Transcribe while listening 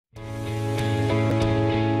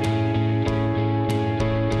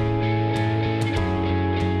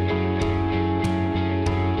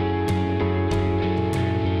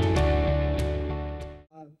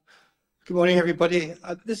Good morning, everybody.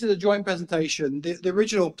 This is a joint presentation. The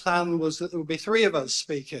original plan was that there would be three of us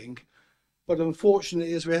speaking, but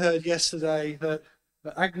unfortunately, as we heard yesterday, that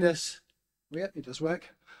Agnes, yeah, it does work,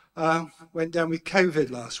 went down with COVID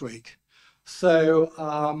last week. So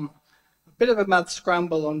a bit of a mad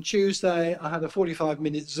scramble on Tuesday. I had a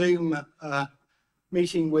 45-minute Zoom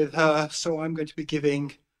meeting with her, so I'm going to be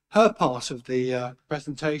giving her part of the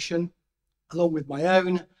presentation, along with my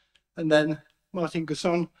own, and then Martin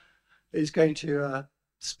Gusssone is going to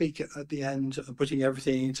speak at the end, putting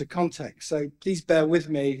everything into context. So please bear with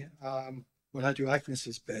me when I do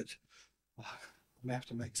Agnes's bit. I may have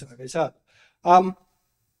to make some of it up.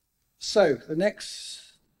 So the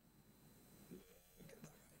next,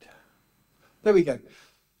 there we go.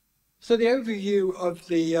 So the overview of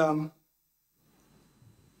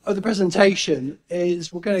the presentation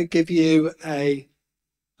is we're going to give you a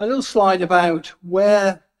little slide about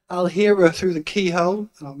where al-Hira through the keyhole,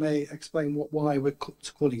 and I may explain why we're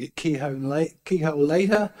calling it keyhole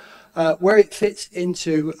later, where it fits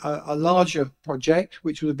into a larger project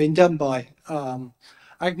which would have been done by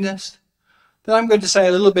Agnes. Then I'm going to say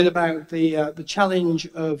a little bit about the challenge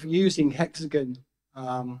of using HEXAGON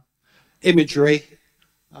imagery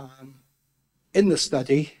in the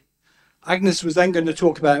study. Agnes was then going to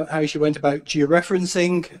talk about how she went about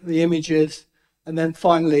georeferencing the images, and then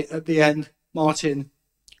finally at the end, Martin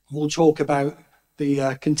will talk about the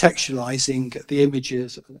contextualizing the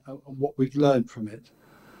images and what we've learned from it.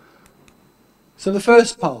 So the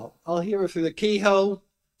first part, al-Hira through the keyhole.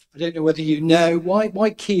 I don't know whether you know why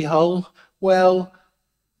keyhole. Well,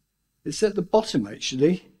 it's at the bottom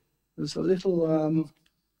actually. There's a little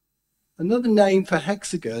another name for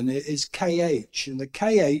hexagon is KH, and the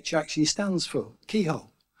KH actually stands for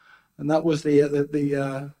keyhole, and that was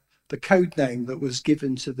the code name that was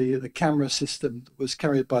given to the camera system that was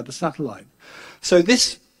carried by the satellite. So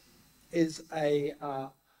this is a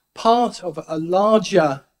part of a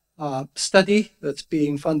larger study that's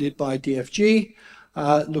being funded by DFG,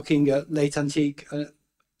 looking at late antique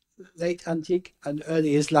and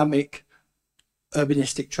early Islamic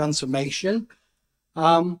urbanistic transformation.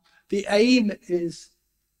 The aim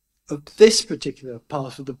of this particular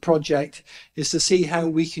part of the project is to see how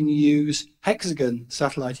we can use hexagon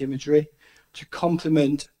satellite imagery to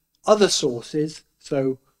complement other sources.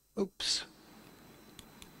 So,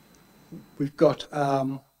 we've got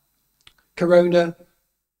Corona,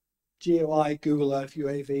 GOI, Google Earth,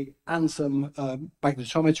 UAV, and some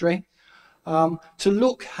magnetometry to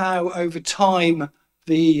look how over time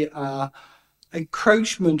the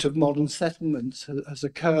encroachment of modern settlements has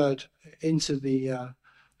occurred into the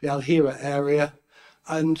al-Hira area,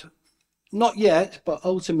 and not yet, but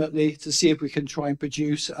ultimately to see if we can try and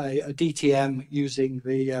produce a DTM using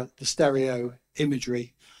the stereo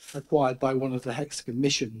imagery acquired by one of the hexagon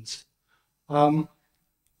missions. I'll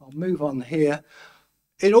move on here.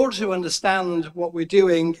 In order to understand what we're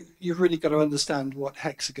doing, you've really got to understand what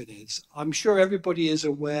hexagon is. I'm sure everybody is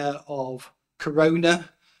aware of Corona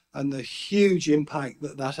and the huge impact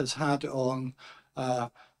that that has had on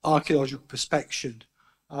archaeological prospection.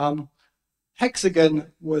 HEXAGON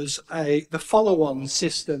was the follow-on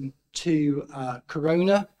system to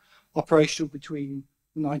Corona, operational between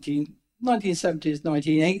 1970s,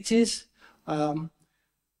 1980s.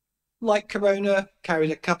 Like Corona,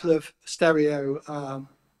 carried a couple of stereo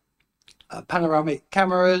panoramic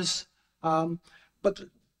cameras, but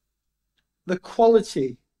the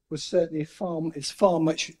quality was certainly far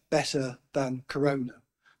much better than Corona.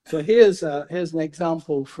 So here's an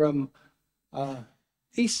example from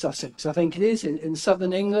East Sussex, I think it is, in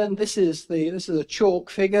southern England. This is a chalk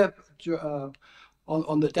figure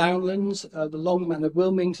on the downlands, the Longman of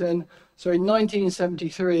Wilmington. So in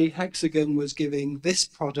 1973, Hexagon was giving this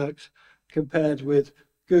product compared with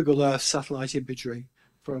Google Earth satellite imagery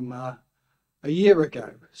from a year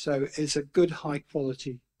ago. So it's a good high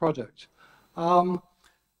quality product.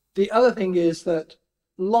 The other thing is that,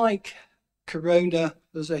 like Corona,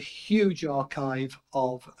 there's a huge archive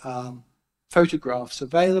of photographs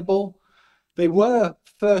available. They were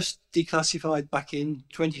first declassified back in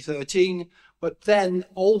 2013, but then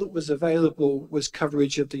all that was available was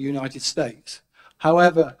coverage of the United States.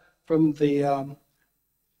 However, from the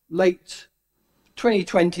late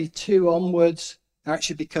 2022 onwards,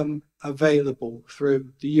 actually become available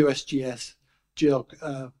through the USGS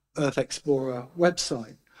Earth Explorer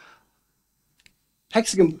website.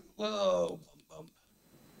 Hexagon,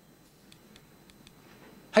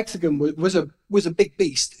 Hexagon was a big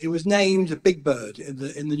beast. It was named a big bird in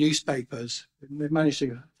the newspapers. They managed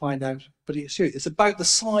to find out, but it's about the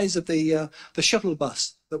size of the shuttle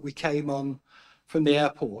bus that we came on from the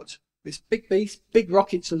airport. It's big beast, big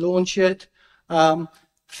rocket to launch it.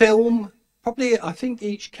 Film, probably, I think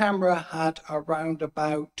each camera had around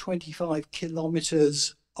about 25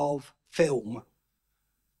 kilometers of film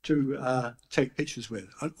to take pictures with.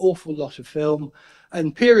 An awful lot of film.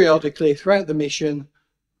 And periodically throughout the mission,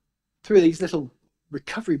 through these little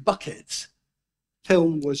recovery buckets,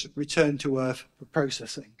 film was returned to Earth for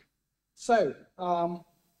processing. So,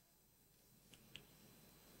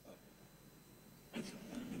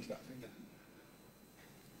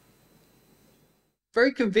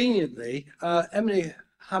 very conveniently, Emily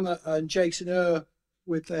Hammer and Jason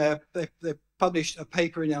with they published a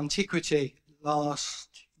paper in Antiquity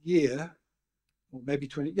last year, or maybe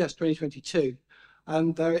 2022,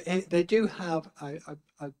 and they do have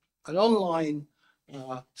an online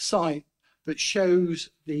site that shows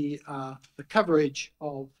the coverage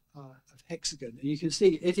of HEXAGON, and you can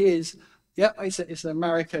see it is. Yeah, it's an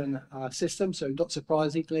American system, so not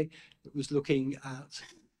surprisingly, it was looking at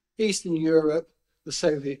Eastern Europe, the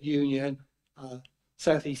Soviet Union,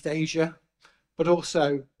 Southeast Asia, but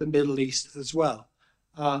also the Middle East as well.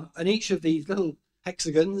 And each of these little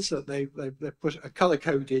hexagons that they put are color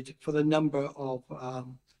coded for the number of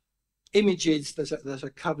images that are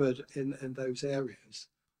covered in those areas.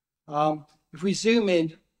 If we zoom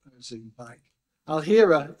in, zoom back,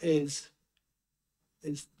 al-Hira is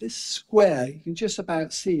this square. You can just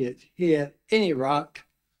about see it here in Iraq.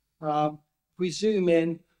 If we zoom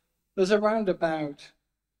in, there's around about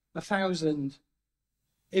 1,000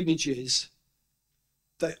 images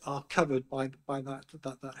that are covered by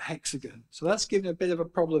that hexagon. So that's given a bit of a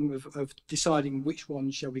problem of deciding which one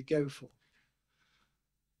shall we go for.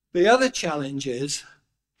 The other challenge is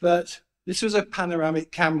that this was a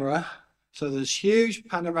panoramic camera, so there's huge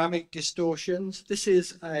panoramic distortions. This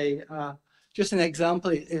is just an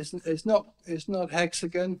example. It's not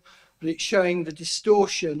hexagon, but it's showing the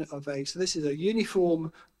distortion of so this is a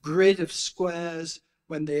uniform grid of squares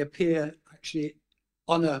when they appear actually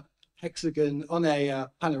on a hexagon, on a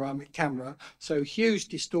panoramic camera. So huge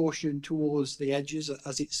distortion towards the edges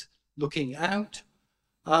as it's looking out.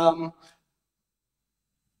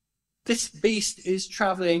 This beast is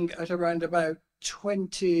traveling at around about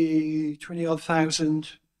 20-odd thousand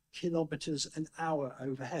kilometers an hour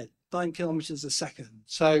overhead, 9 kilometers a second.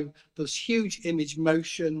 So there's huge image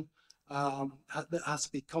motion that has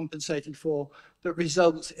to be compensated for, that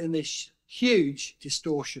results in this huge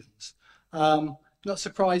distortions. Not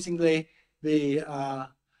surprisingly, the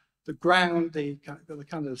ground, the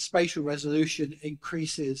kind of spatial resolution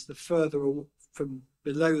increases the further from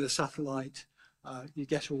below the satellite you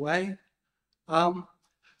get away.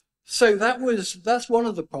 So that's one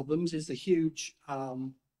of the problems, is the huge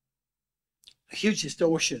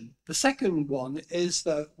distortion. The second one is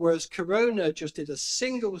that whereas Corona just did a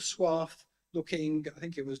single swath looking, I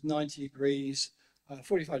think it was 90 degrees,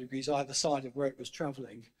 45 degrees either side of where it was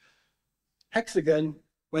traveling, Hexagon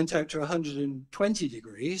went out to 120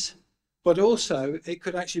 degrees, but also it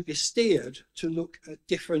could actually be steered to look at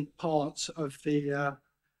different parts of the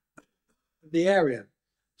area.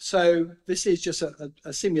 So this is just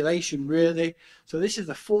a simulation, really. So this is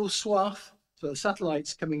the full swath. So the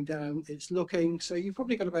satellite's coming down, it's looking, so you've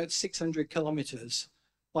probably got about 600 kilometers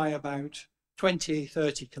by about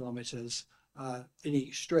 20-30 kilometers in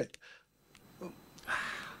each strip. Oh,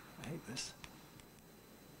 I hate this.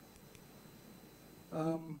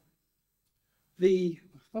 The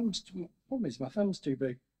problem is my thumb's too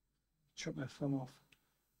big. Chop my thumb off.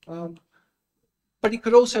 But it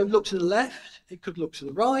could also look to the left, it could look to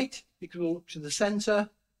the right, it could look to the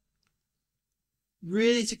center,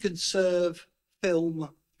 really to conserve film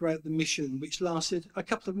throughout the mission, which lasted a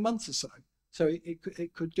couple of months or so. So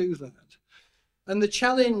it could do that. And the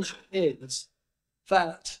challenge is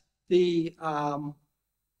that we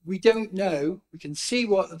don't know. We can see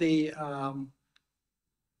what the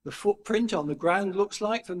footprint on the ground looks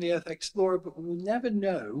like from the Earth Explorer, but we'll never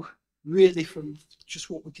know really from just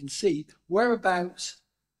what we can see whereabouts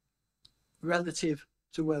relative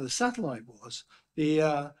to where the satellite was, the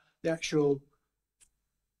actual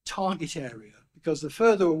target area, because the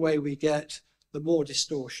further away we get, the more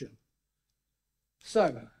distortion.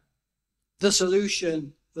 So the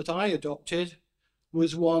solution that I adopted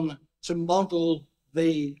was one to model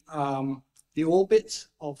the orbit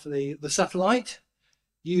of the satellite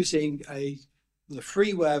using the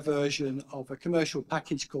freeware version of a commercial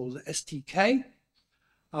package called STK.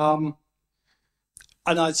 And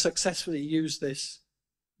I'd successfully used this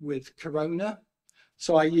with Corona.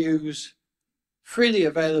 So I use freely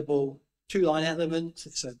available two-line elements.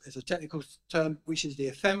 It's a technical term, which is the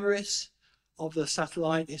ephemeris of the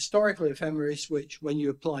satellite, historical ephemeris, which when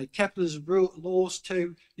you apply Kepler's laws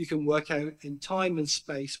to, you can work out in time and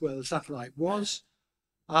space where the satellite was.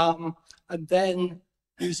 And then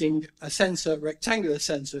using a sensor, rectangular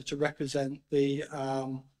sensor, to represent the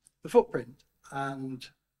footprint. And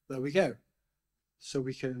there we go. So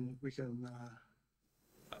we can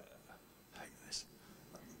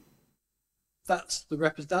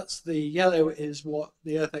that's the yellow is what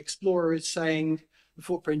the Earth Explorer is saying. The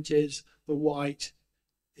footprint is the white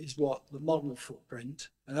is what the model footprint,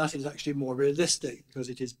 and that is actually more realistic because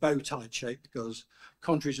it is bow-tie shaped, because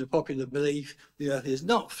contrary to popular belief, the Earth is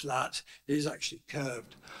not flat, it is actually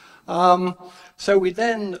curved. So we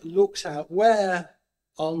then looked at where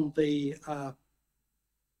on the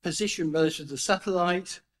position relative to the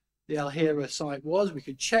satellite the al-Hira site was. We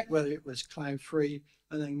could check whether it was cloud-free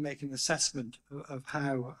and then make an assessment of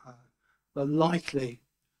how the likely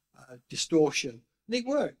distortion. And it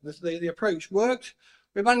worked. The approach worked.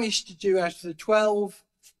 We managed to do, out of the 12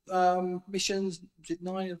 missions,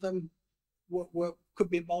 9 of them could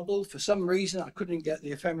be modelled. For some reason, I couldn't get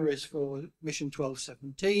the ephemeris for mission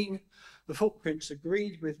 1217. The footprints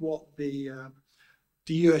agreed with what the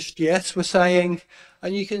USGS were saying,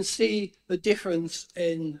 and you can see the difference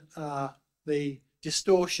in the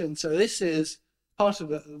distortion. So this is part of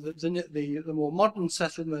the more modern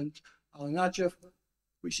settlement, al-Najaf,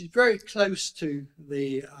 which is very close to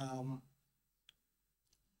the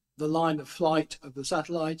line of flight of the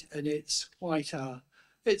satellite, and it's quite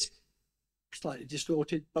it's slightly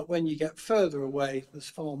distorted, but when you get further away, there's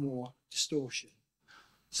far more distortion.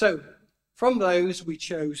 So from those, we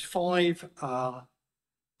chose 5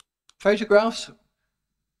 photographs,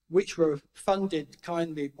 which were funded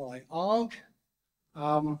kindly by AARG,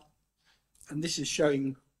 and this is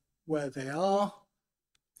showing where they are.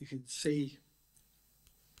 You can see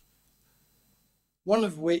one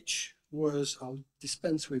of which was, I'll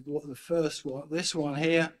dispense with what the first one, this one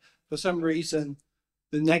here. For some reason,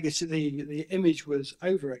 the image was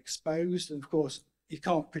overexposed, and of course you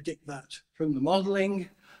can't predict that from the modeling,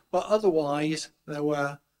 but otherwise there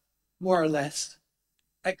were more or less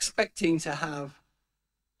expecting to have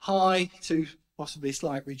high to possibly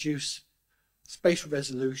slight reduced spatial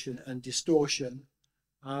resolution and distortion.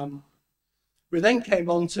 We then came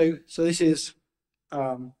on to, so this is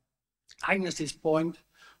Agnes's point,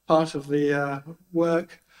 part of the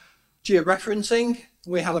work, georeferencing.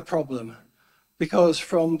 We had a problem because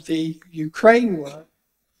from the Ukraine work,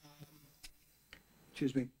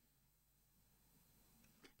 excuse me,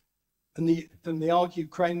 and from the AARG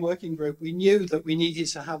Ukraine working group, we knew that we needed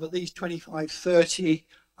to have at least 25, 30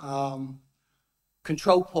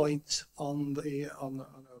 control points on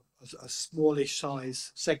a smallish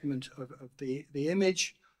size segment of the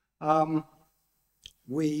image.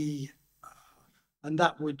 And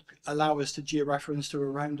that would allow us to georeference to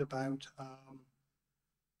around about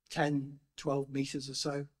 10, 12 meters or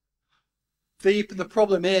so. The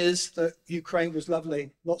problem is that Ukraine was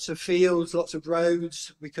lovely, lots of fields, lots of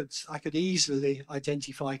roads. I could easily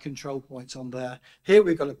identify control points on there. Here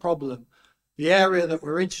we've got a problem. The area that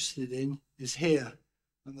we're interested in is here,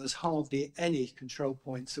 and there's hardly any control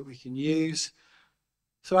points that we can use.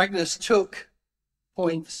 So Agnes took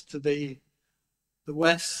points to the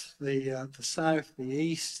west, the south, the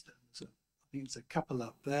east. So I think it's a couple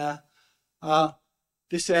up there.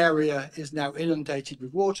 This area is now inundated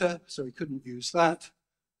with water, so we couldn't use that.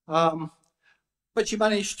 But she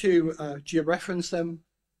managed to georeference them.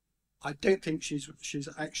 I don't think she's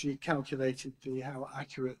actually calculated how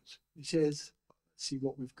accurate it is. Let's see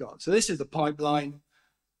what we've got. So this is the pipeline.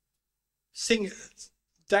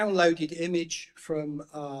 Downloaded image from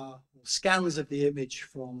scans of the image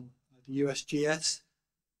from the USGS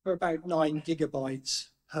for about 9 gigabytes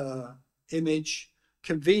per image,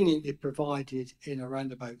 conveniently provided in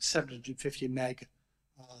around about 750 meg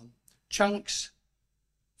chunks,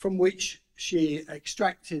 from which she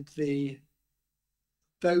extracted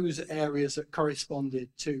those areas that corresponded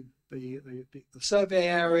to the survey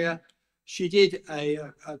area. She did a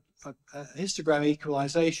histogram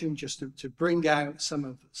equalization just to bring out some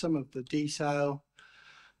of the detail,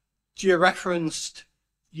 georeferenced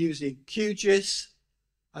using QGIS,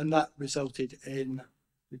 and that resulted in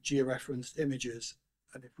the georeferenced images.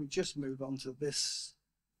 And if we just move on to this,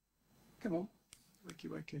 come on, wakey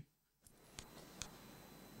wakey.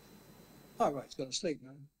 All right, it's gone to sleep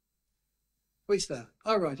now. Oh, it's there.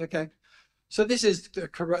 All right, okay. So this is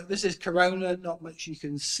corona. Not much you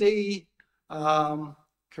can see.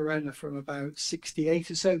 Corona from about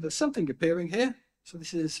 68 or so. There's something appearing here. So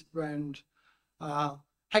this is around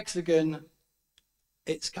hexagon.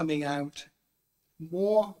 It's coming out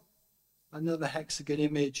more. another hexagon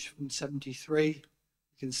image from 73. You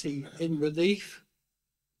can see in relief.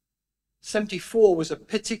 74 was a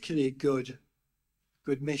particularly good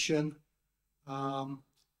mission,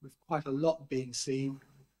 with quite a lot being seen.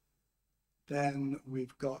 Then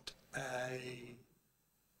we've got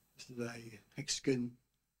this is a hexagon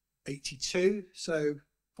 82, so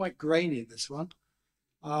quite grainy, this one.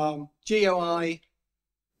 GOI,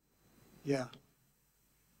 yeah.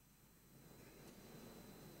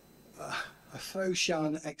 A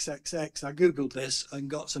Foshan XXX. I googled this and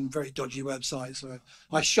got some very dodgy websites, so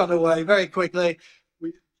I shot away very quickly.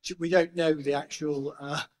 We don't know the actual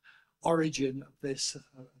origin of this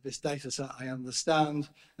data set, I understand.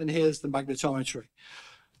 And here's the magnetometry.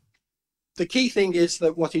 The key thing is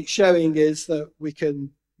that what it's showing is that we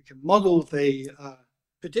can model the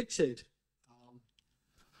predicted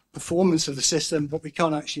performance of the system, but we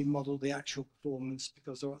can't actually model the actual performance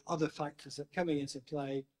because there are other factors that are coming into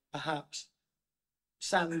play, perhaps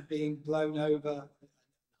sand being blown over,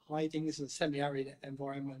 hiding as a semi-arid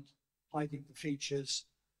environment, hiding the features,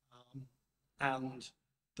 and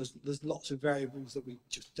there's lots of variables that we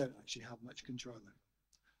just don't actually have much control over.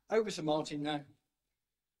 Over to Martin now.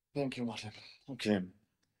 Thank you, Martin. Okay.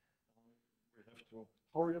 We have to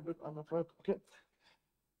hurry a bit, I'm afraid. Okay.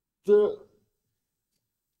 The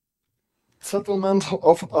settlement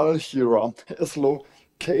of al-Hira is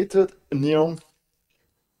located near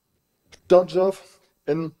Najaf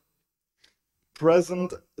in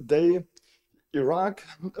present-day Iraq,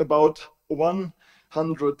 about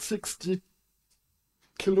 160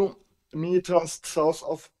 kilometers south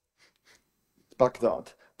of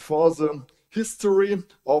Baghdad. For the history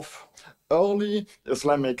of early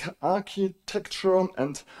Islamic architecture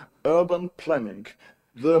and urban planning,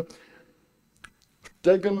 the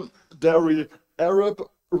legendary Arab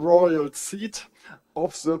royal seat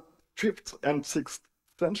of the 5th and 6th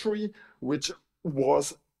century, which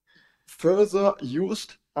was further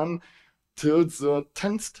used until the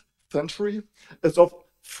 10th century, is of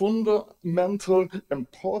fundamental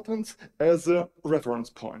importance as a reference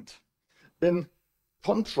point. In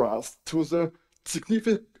contrast to the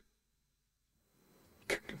significance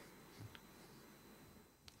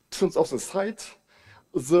of the site,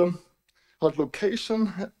 the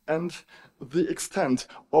location and the extent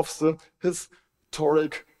of the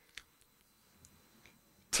historic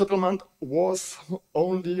settlement was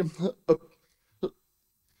only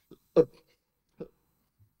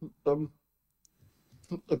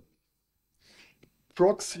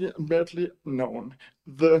approximately known.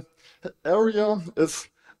 The area is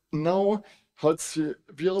now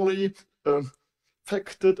severely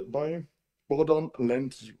affected by modern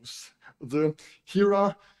land use. The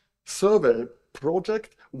Hira Survey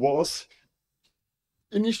Project was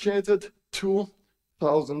initiated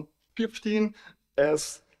 2015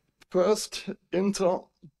 as first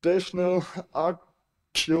international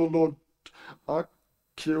archaeological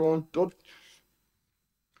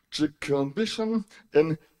mission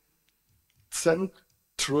in central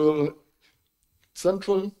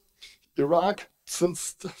Iraq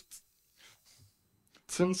since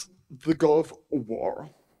the Gulf War.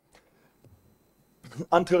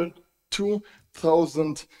 Until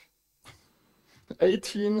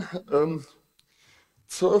 2018,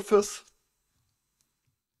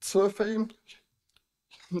 survey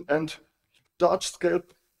and large-scale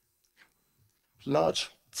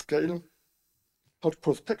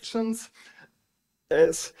prospections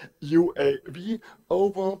as UAV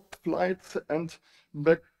overflights and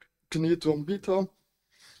magnetometer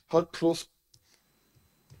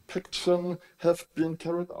prospection have been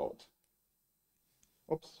carried out.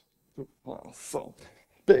 Oops. So,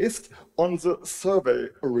 based on the survey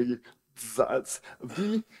results,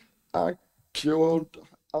 the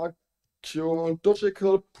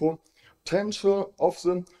archaeological potential of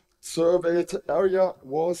the surveyed area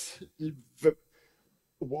was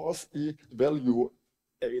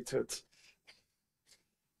evaluated.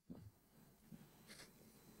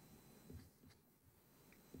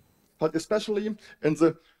 But especially in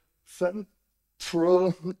the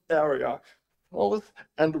central area, north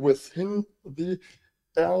and within the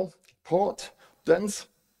airport, dense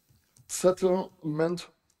settlement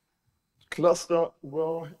cluster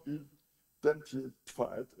were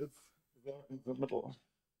identified. It's there in the middle.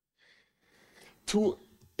 To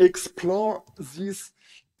explore these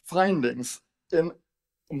findings in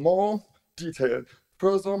more detail,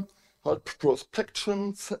 further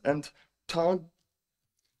prospections and targeted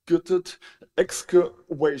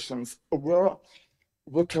excavations were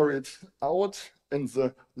carried out in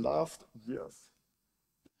the last years.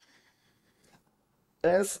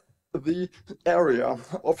 As the area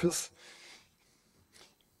of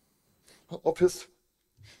of his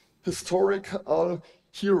historic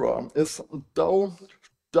al-Hira is now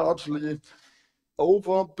largely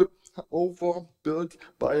overbuilt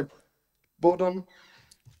by modern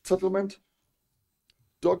settlement.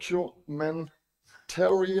 Documentary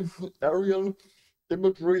aerial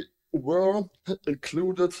imagery were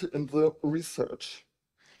included in the research.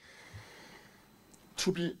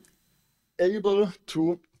 To be able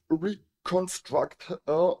to reconstruct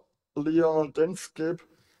earlier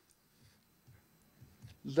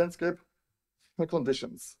landscape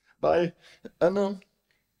conditions by analyzing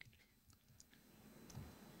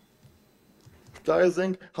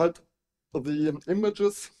the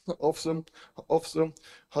images of the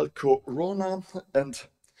corona and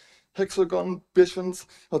hexagon visions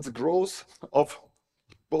at the growth of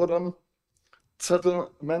modern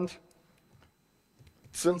settlement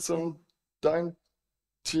since the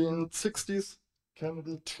 1960s can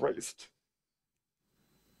be traced.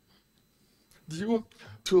 Due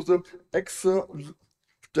to the excellent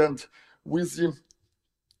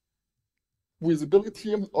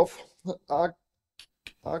visibility of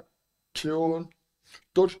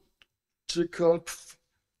archaeological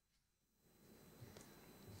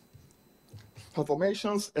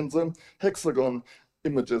formations in the hexagon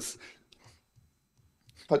images,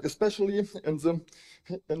 but especially in the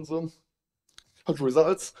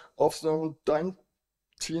results of the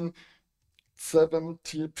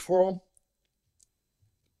 1974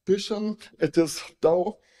 vision, it is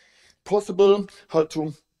now possible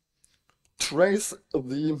to trace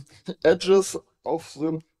the edges of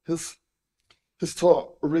the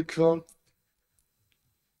historical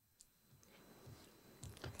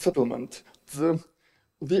settlement, the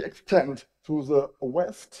extent to the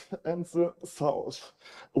west and the south,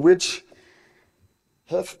 which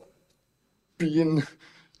have been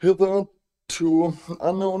hitherto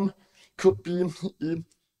unknown, could be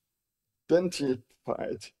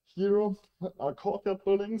identified. Here are courtyard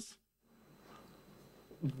buildings,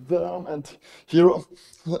 there and here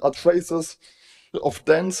are traces of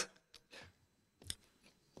dense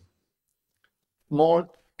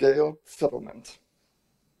small-scale settlement.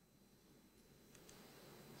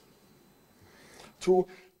 To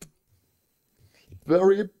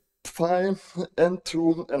verify and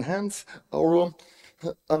to enhance our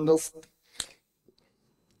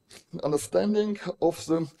understanding of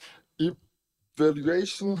the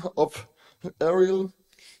evaluation of aerial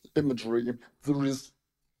imagery, the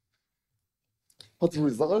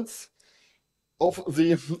results of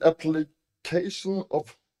the application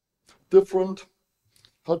of different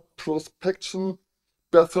prospection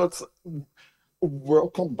methods were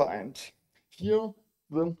combined. Here,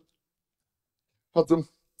 the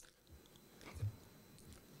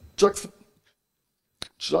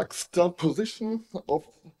juxtaposition of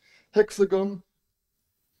hexagon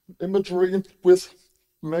imagery with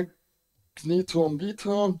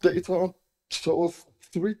magnetometer data shows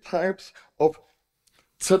three types of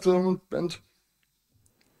settlement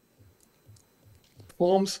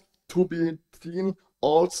forms to be seen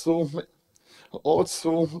also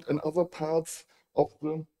in other parts of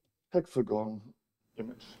the hexagon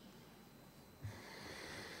image.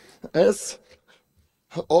 As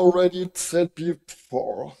already said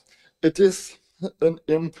before, it is an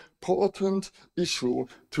important issue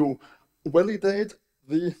to validate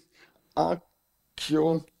the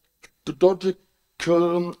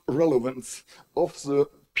archaeological relevance of the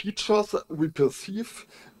features we perceive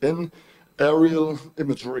in aerial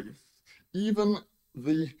imagery. Even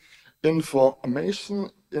the information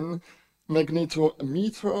in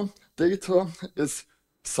magnetometer data is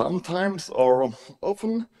sometimes or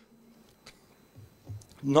often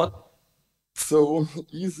not so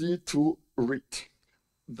easy to read.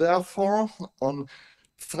 Therefore, on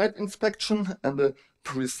site inspection and a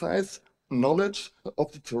precise knowledge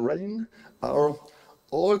of the terrain are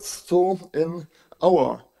also in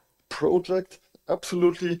our project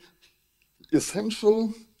absolutely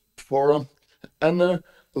essential for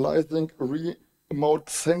analyzing remote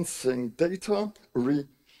sensing data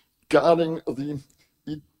regarding the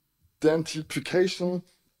identification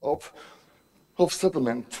of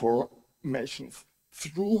settlement formations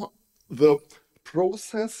through the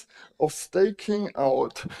process of staking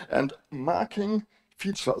out and marking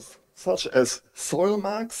features such as soil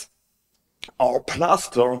marks or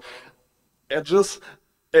plaster edges,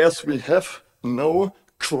 as we have no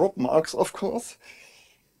crop marks, of course,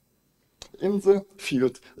 in the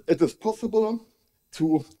field. It is possible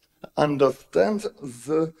to understand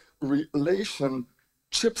the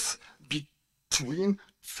relationships between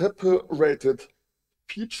separated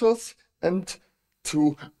features and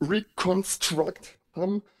to reconstruct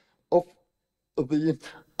some of the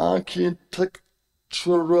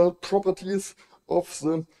architectural properties of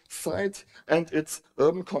the site and its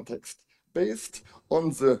urban context, based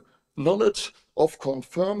on the knowledge of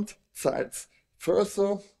confirmed sites.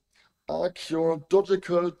 Further,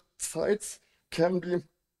 archaeological sites can be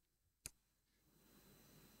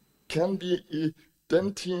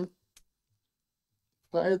identified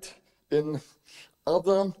in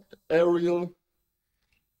other aerial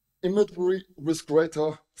imagery with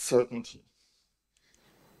greater certainty.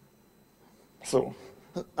 So,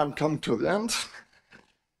 I'm coming to the end.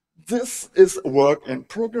 This is a work in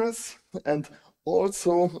progress and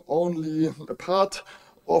also only a part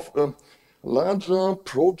of a larger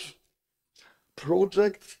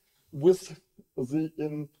project with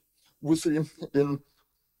the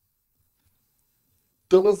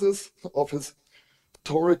analysis of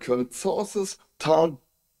historical sources,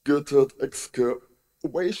 targeted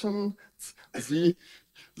excavations, the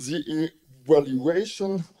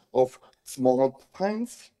evaluation of small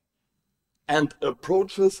finds, and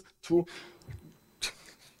approaches to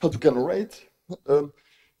generate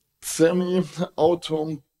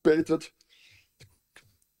semi-automated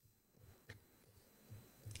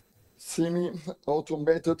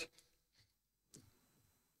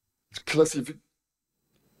classification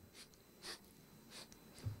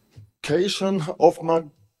of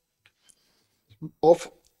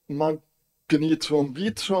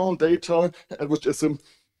magnetometer data, which is a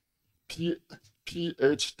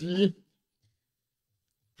PhD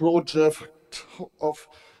project of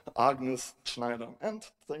Agnes Schneider. And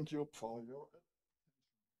thank you for your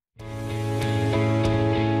attention.